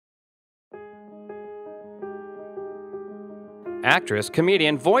Actress,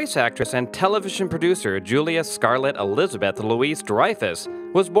 comedian, voice actress, and television producer Julia Scarlett Elizabeth Louis-Dreyfus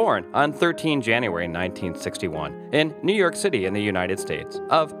was born on 13 January 1961 in New York City in the United States,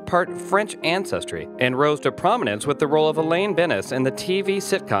 of part French ancestry, and rose to prominence with the role of Elaine Benes in the TV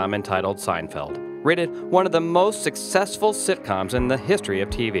sitcom entitled Seinfeld, rated one of the most successful sitcoms in the history of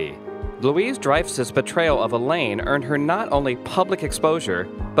TV. Louis-Dreyfus's portrayal of Elaine earned her not only public exposure,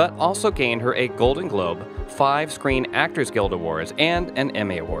 but also gained her a Golden Globe, 5 Screen Actors Guild Awards, and an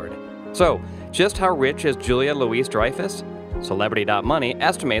Emmy Award. So, just how rich is Julia Louis-Dreyfus? Celebrity.money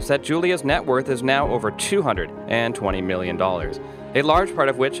estimates that Julia's net worth is now over $220 million, a large part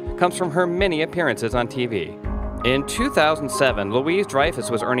of which comes from her many appearances on TV. In 2007, Louis-Dreyfus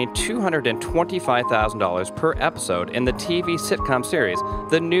was earning $225,000 per episode in the TV sitcom series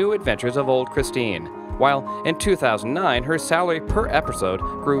The New Adventures of Old Christine, while in 2009 her salary per episode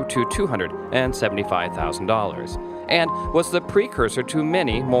grew to $275,000 and was the precursor to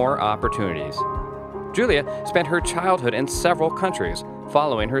many more opportunities. Julia spent her childhood in several countries,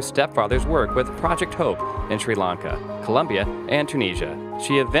 following her stepfather's work with Project Hope in Sri Lanka, Colombia, and Tunisia.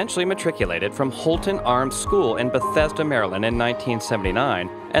 She eventually matriculated from Holton Arms School in Bethesda, Maryland in 1979,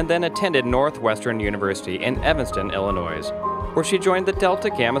 and then attended Northwestern University in Evanston, Illinois, where she joined the Delta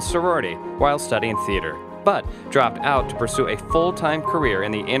Gamma sorority while studying theater, but dropped out to pursue a full-time career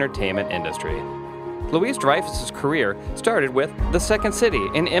in the entertainment industry. Louis-Dreyfus's career started with The Second City,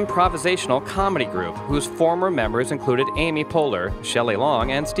 an improvisational comedy group whose former members included Amy Poehler, Shelley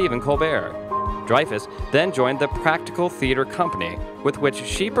Long, and Stephen Colbert. Dreyfus then joined the Practical Theater Company, with which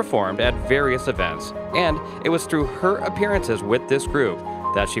she performed at various events, and it was through her appearances with this group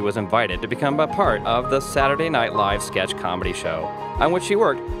that she was invited to become a part of the Saturday Night Live sketch comedy show, on which she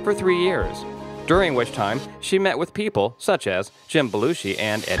worked for 3 years, during which time she met with people such as Jim Belushi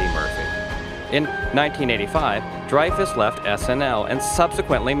and Eddie Murphy. In 1985, Dreyfus left SNL and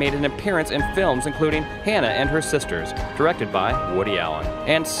subsequently made an appearance in films including Hannah and Her Sisters, directed by Woody Allen,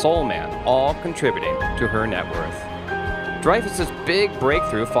 and Soul Man, all contributing to her net worth. Dreyfus's big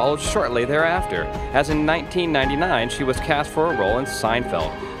breakthrough followed shortly thereafter, as in 1999 she was cast for a role in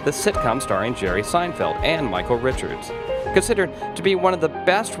Seinfeld, the sitcom starring Jerry Seinfeld and Michael Richards. Considered to be one of the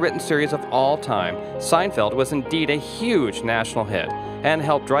best-written series of all time, Seinfeld was indeed a huge national hit and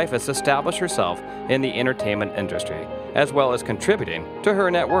helped Dreyfus establish herself in the entertainment industry, as well as contributing to her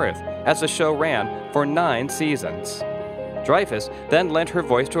net worth, as the show ran for 9 seasons. Dreyfus then lent her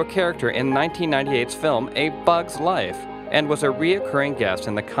voice to a character in 1998's film A Bug's Life, and was a recurring guest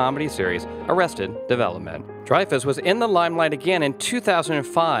in the comedy series Arrested Development. Dreyfus was in the limelight again in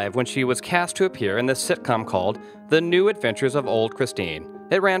 2005 when she was cast to appear in the sitcom called The New Adventures of Old Christine.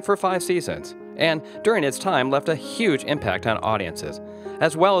 It ran for 5 seasons, and during its time left a huge impact on audiences,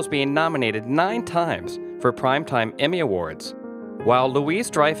 as well as being nominated 9 times for Primetime Emmy Awards. While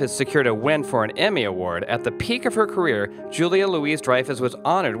Louis-Dreyfus secured a win for an Emmy Award, at the peak of her career, Julia Louis-Dreyfus was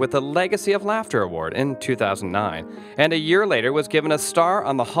honored with the Legacy of Laughter Award in 2009, and a year later was given a star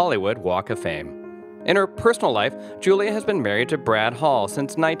on the Hollywood Walk of Fame. In her personal life, Julia has been married to Brad Hall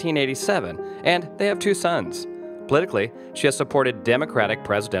since 1987, and they have 2 sons. Politically, she has supported Democratic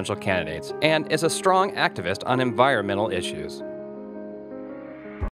presidential candidates and is a strong activist on environmental issues.